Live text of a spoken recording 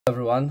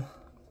Everyone,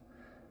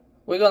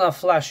 we're gonna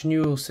flash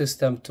new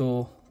system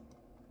to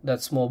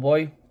that small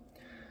boy.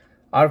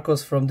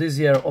 ARKOS from this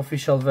year,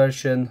 official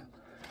version.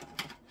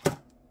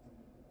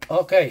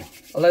 Okay,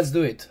 let's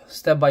do it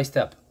step by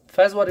step.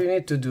 First, what you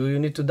need to do, you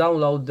need to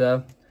download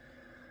the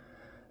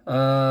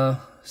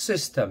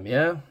system.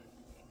 Yeah,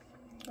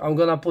 I'm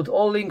gonna put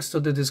all links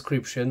to the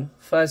description.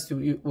 First,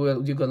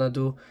 what you're gonna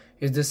do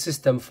is the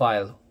system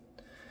file.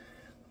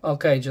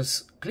 Okay,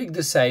 just click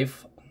the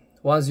save.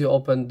 Once you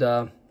open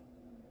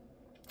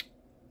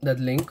that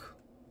link,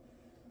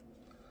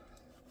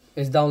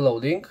 is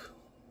downloading.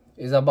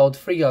 Is about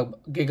 3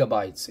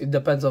 gigabytes. It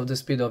depends on the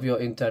speed of your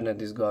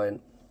internet is going.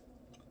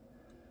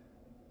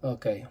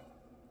 Okay,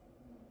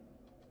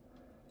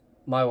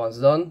 my one's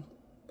done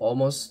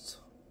almost.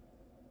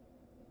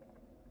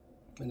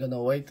 I'm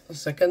gonna wait a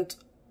second.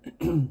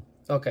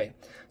 Okay,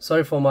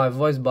 sorry for my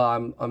voice, but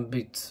I'm a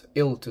bit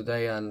ill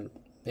today, and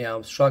yeah,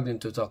 I'm struggling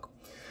to talk.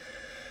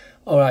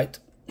 All right,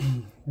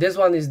 this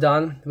one is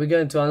done. We're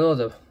going to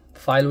another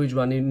file. Which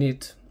one you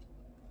need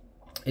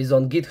is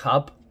on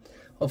GitHub,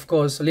 of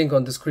course, link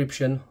on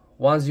description.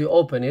 Once you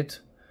open it,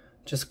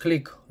 just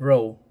click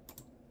raw.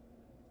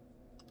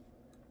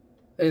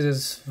 This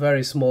is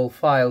very small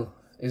file,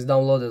 is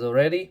downloaded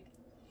already.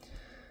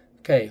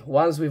 Okay,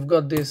 once we've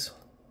got this,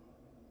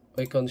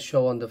 we can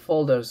show on the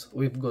folders.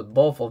 We've got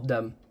both of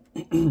them.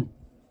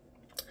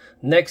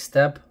 Next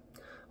step,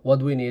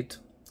 what we need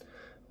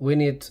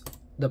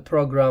the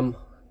program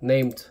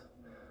named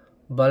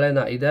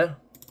Balena Eder.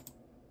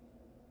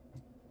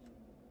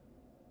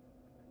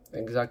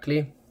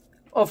 Exactly,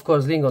 of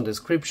course, link on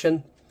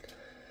description.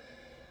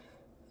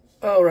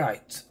 All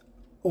right,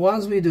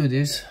 once we do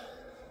this,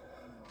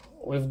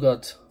 we've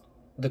got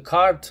the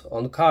card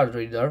on card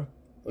reader.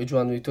 Which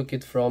one we took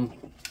it from?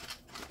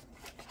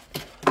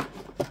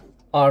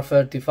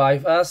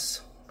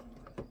 R35s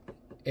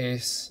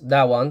is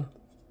that one.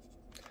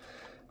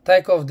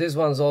 Take off this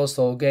one's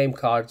also game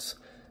cards,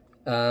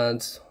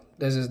 and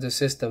this is the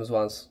systems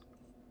ones.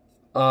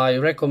 I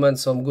recommend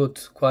some good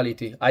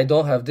quality. I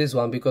don't have this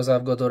one because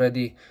I've got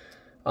already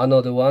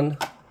another one.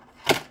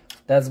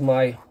 That's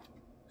my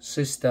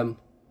system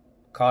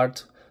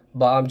card,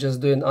 but I'm just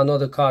doing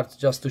another card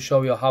just to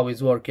show you how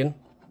it's working.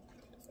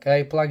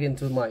 Okay, plug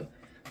into my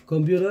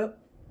computer.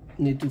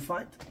 Need to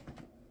find.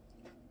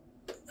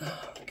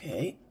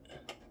 Okay.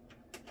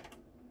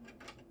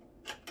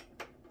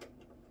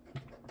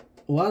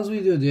 Once we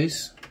do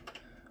this,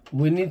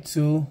 we need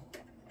to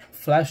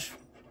flash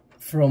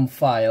from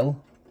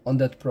file on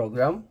that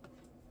program.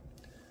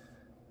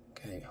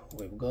 Okay,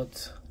 we've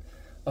got.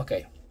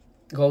 Okay,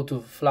 go to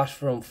flash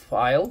from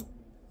file.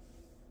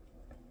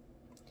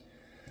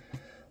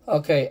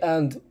 Okay,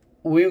 and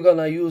we're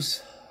gonna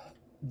use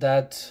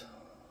that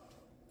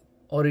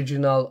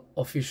original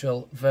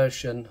official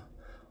version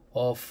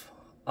of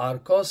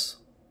ARKOS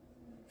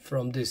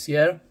from this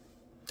year,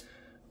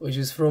 which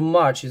is from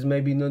March. Is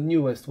maybe not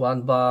newest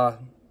one, but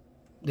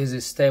this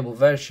is stable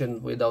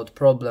version without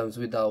problems,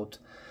 without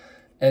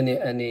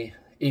any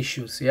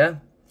issues. Yeah.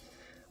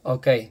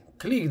 Okay,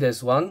 click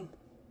this one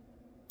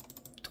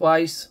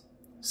twice,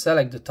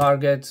 select the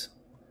target.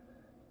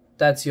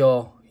 That's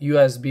your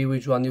USB,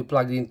 which one you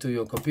plugged into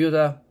your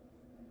computer.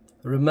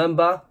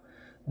 Remember,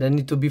 they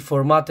need to be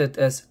formatted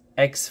as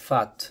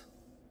exfat.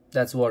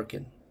 That's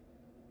working.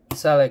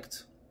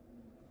 Select.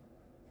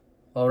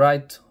 All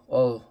right,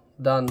 all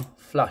done.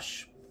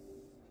 Flash.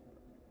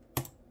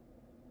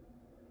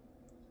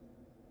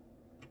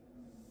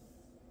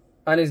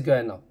 And it's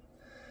going up.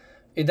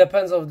 It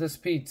depends on the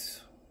speed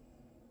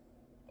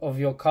of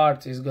your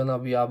card. Is gonna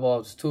be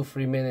about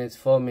 2-3 minutes,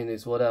 4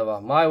 minutes,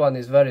 whatever. My one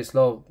is very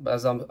slow,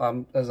 as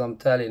I'm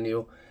telling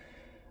you.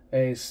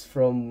 It's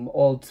from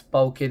old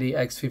Paukedi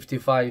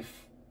X55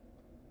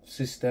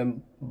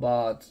 system,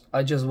 but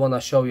I just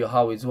wanna show you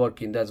how it's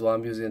working. That's why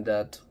I'm using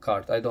that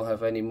card. I don't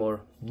have any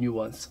more new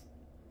ones.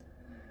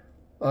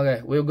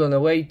 Okay, we're gonna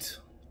wait.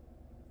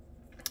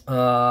 We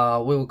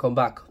will come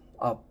back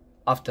up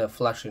after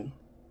flashing.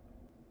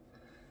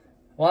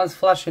 Once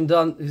flashing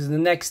done, is the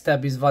next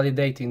step is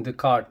validating the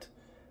card,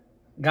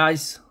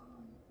 guys.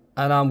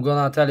 And I'm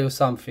gonna tell you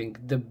something.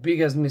 The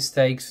biggest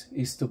mistakes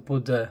is to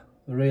put the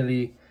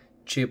really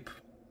cheap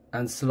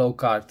and slow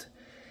card.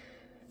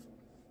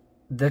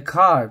 The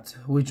card,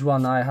 which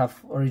one I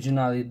have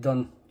originally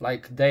done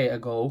like a day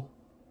ago,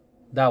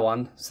 that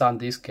one,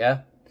 SanDisk,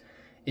 yeah,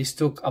 it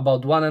took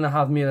about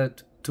 1.5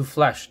 minutes to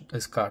flash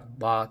this card.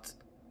 But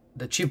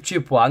the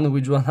cheap one,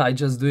 which one I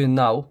just doing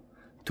now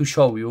to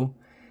show you,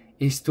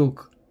 it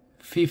took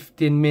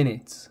 15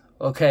 minutes.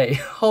 Okay,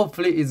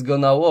 hopefully it's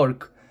gonna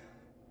work.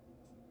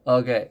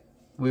 Okay,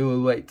 we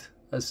will wait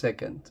a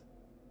second.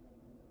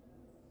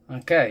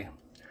 Okay,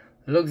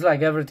 looks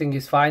like everything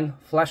is fine.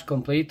 Flash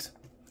complete.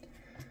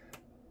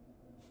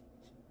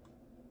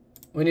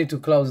 We need to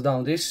close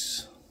down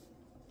this.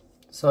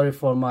 Sorry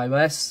for my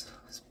mess.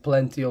 There's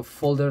plenty of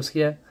folders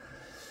here.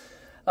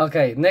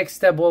 Okay, next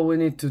step, what we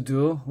need to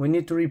do, we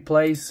need to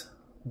replace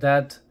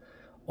that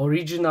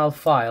original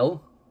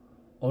file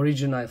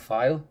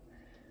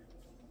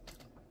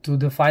to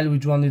the file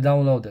which one we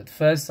downloaded.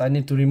 First I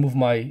need to remove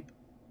my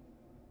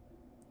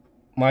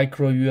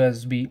micro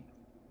SD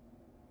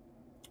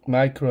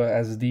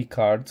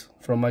card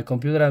from my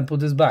computer and put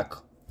this back.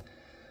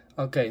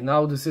 Okay,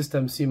 now the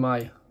system see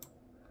my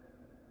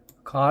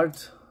card.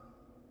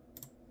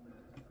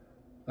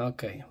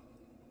 Okay,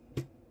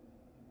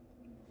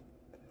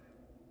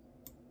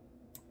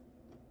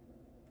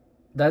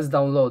 that's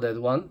downloaded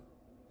one.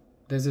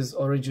 This is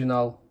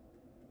original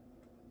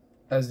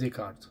SD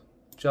card.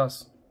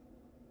 Just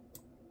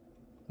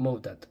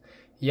move that.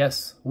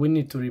 Yes, we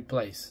need to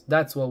replace.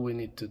 That's what we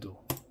need to do.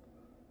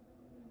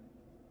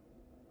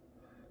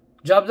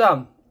 Job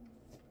done.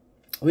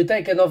 We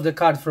taken off the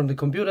card from the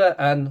computer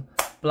and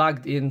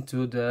plugged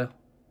into the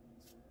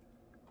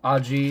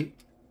RG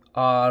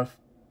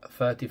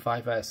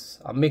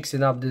R35s. I'm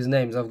mixing up these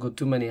names. I've got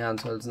too many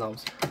handhelds now.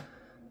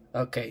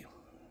 Okay.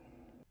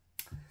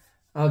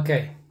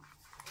 Okay.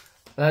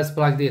 Let's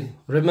plug in.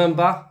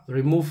 Remember,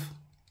 remove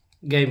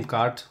game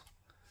card.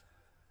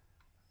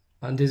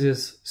 And this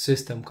is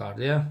system card,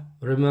 yeah?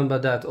 Remember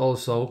that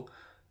also.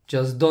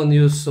 Just don't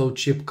use so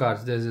cheap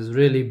cards. This is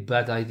really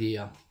bad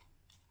idea.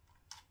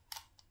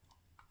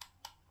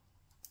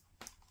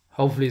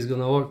 Hopefully it's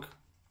gonna work.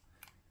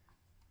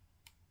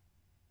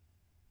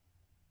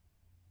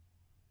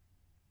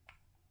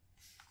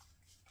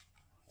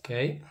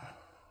 Okay.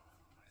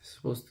 It's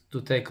supposed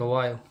to take a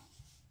while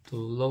to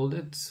load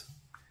it.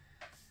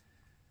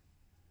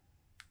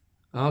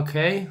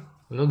 Okay.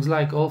 Looks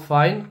like all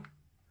fine.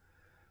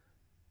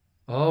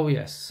 Oh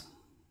yes.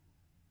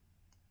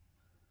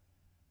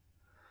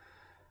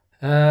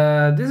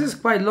 This is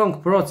quite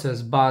long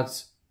process,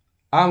 but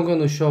I'm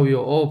gonna show you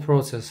all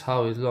process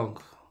how it's long.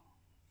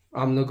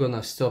 I'm not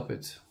gonna stop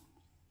it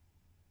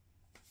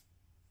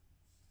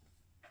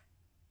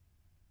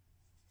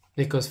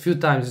because few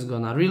times it's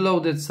gonna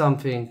reload it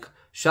something,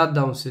 shut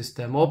down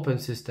system, open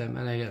system,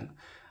 and again.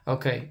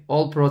 Okay,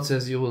 all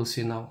process you will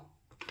see now.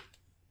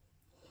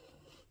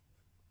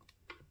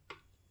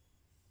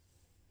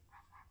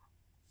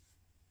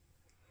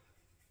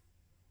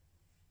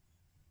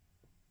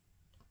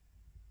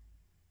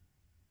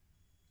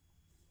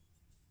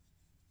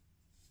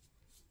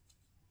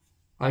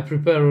 I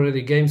prepare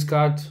already games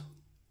card.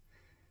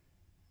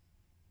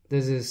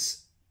 This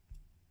is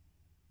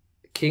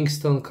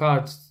Kingston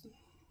cards,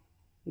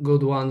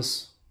 good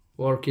ones,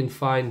 working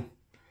fine.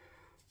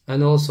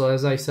 And also,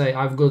 as I say,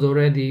 I've got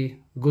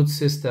already good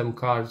system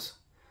cards,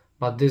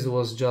 but this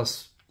was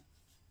just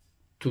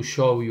to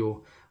show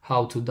you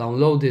how to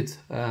download it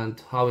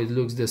and how it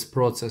looks, this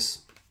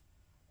process.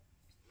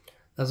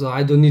 That's why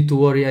I don't need to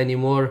worry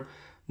anymore.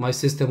 My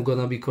system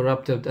gonna be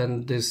corrupted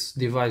and this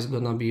device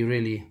gonna be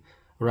really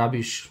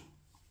rubbish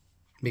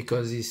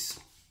because it's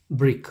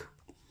brick.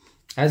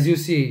 As you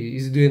see,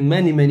 it's doing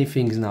many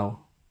things now.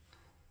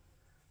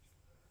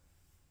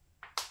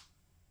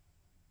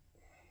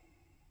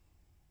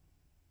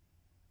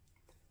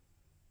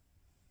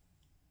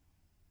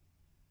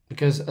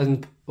 Because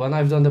when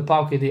I've done the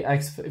Pocket, the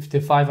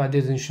X55, I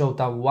didn't show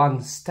that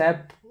one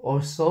step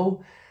or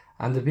so,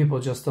 and the people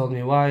just told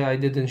me why I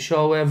didn't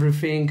show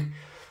everything.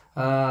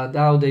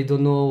 Now they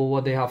don't know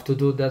what they have to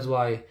do. That's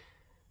why,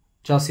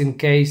 just in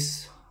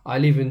case, I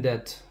leave in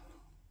that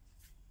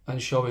and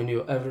showing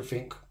you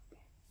everything.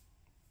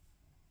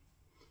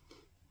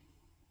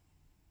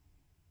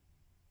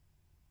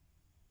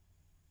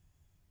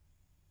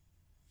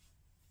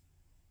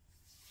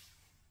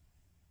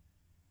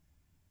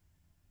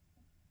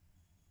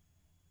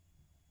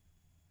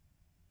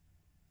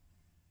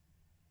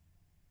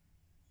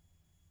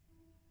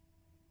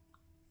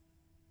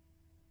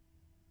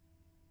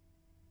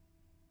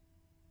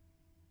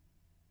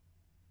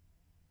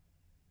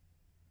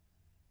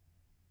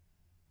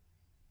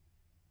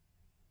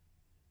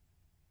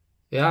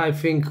 Yeah, I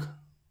think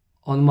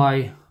on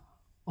my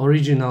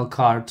original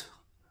card,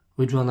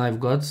 which one I've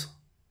got,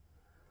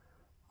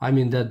 I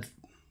mean that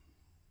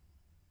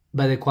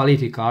better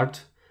quality card,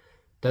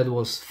 that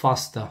was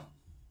faster.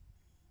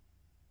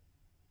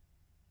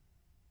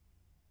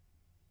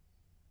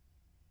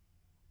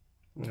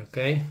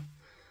 Okay,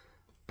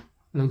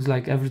 looks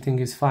like everything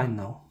is fine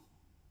now.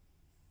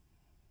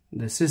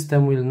 The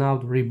system will now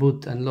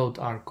reboot and load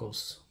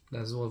ARKOS.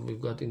 That's what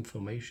we've got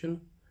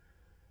information.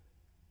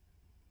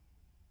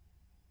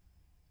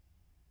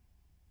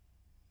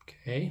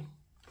 Okay.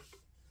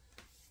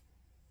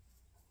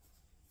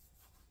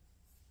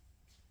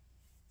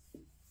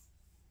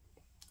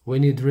 We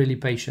need really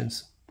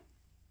patience.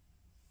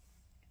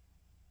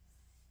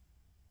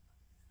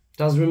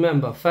 Just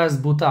remember,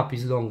 first boot up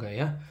is longer,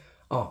 yeah?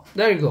 Oh,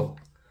 there you go.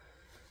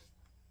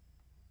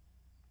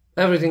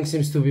 Everything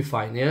seems to be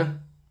fine, yeah?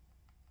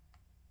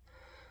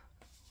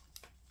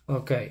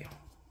 Okay.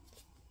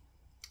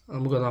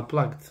 I'm gonna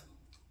plug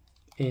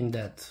in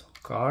that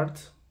card.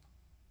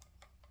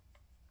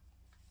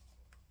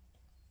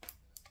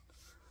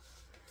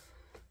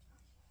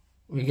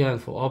 We go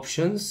for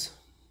options.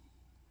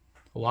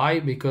 Why?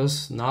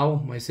 Because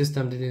now my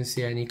system didn't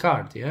see any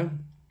card, yeah?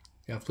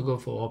 You have to go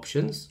for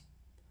options.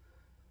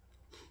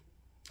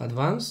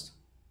 Advanced.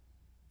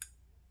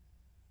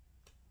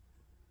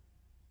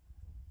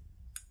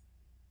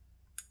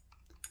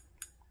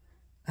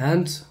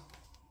 And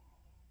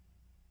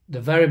the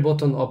very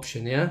bottom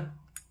option, yeah,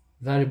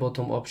 very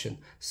bottom option,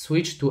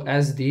 switch to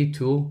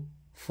SD2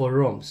 for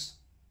ROMs.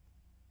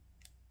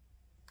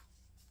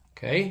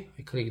 Okay,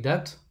 I click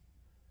that.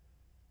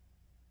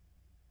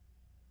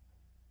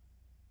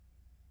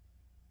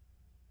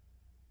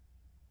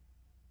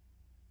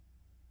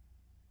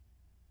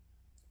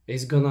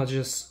 It's gonna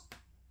just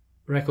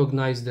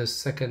recognize the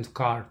second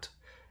card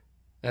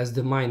as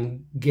the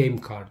main game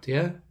card,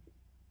 yeah.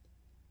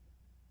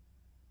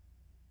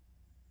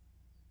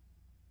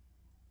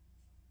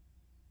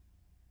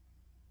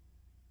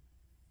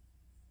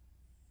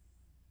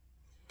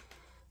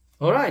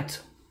 All right,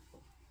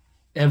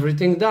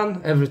 everything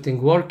done,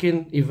 everything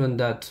working, even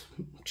that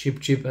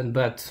cheap and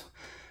bad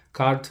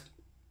card,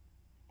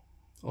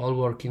 all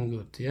working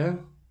good, yeah.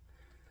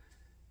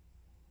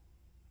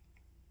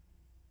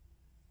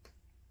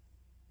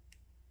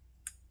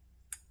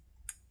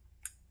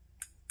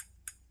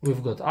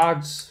 We've got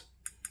arts,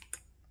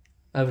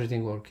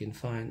 everything working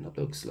fine. It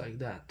looks like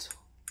that.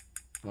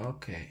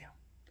 Okay.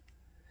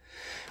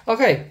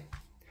 Okay,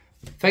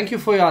 thank you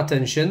for your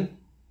attention.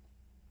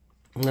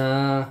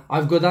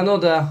 I've got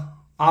another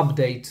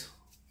update,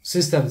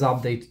 systems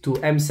update to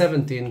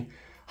M17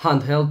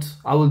 handheld.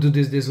 I will do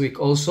this week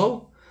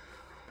also.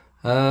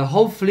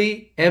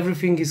 Hopefully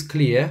everything is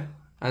clear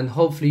and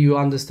hopefully you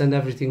understand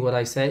everything what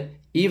I said.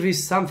 If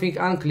it's something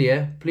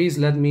unclear, please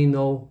let me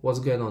know what's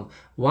going on.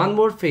 One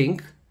more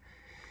thing,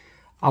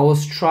 I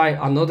was try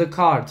another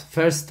card,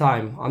 first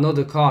time,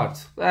 another card.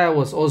 That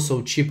was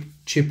also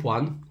cheap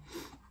one,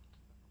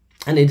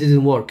 and it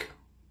didn't work.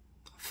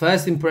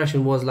 First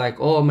impression was like,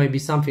 oh, maybe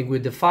something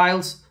with the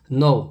files.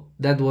 No,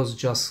 that was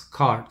just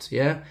card,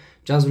 yeah.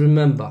 Just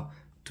remember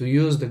to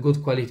use the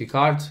good quality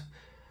card,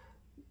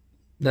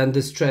 then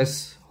the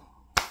stress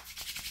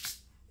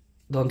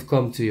don't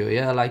come to you,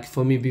 yeah. Like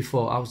for me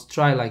before, I was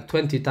try like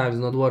 20 times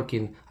not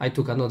working. I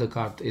took another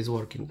card, it's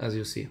working, as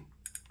you see,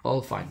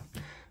 all fine.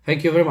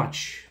 Thank you very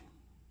much.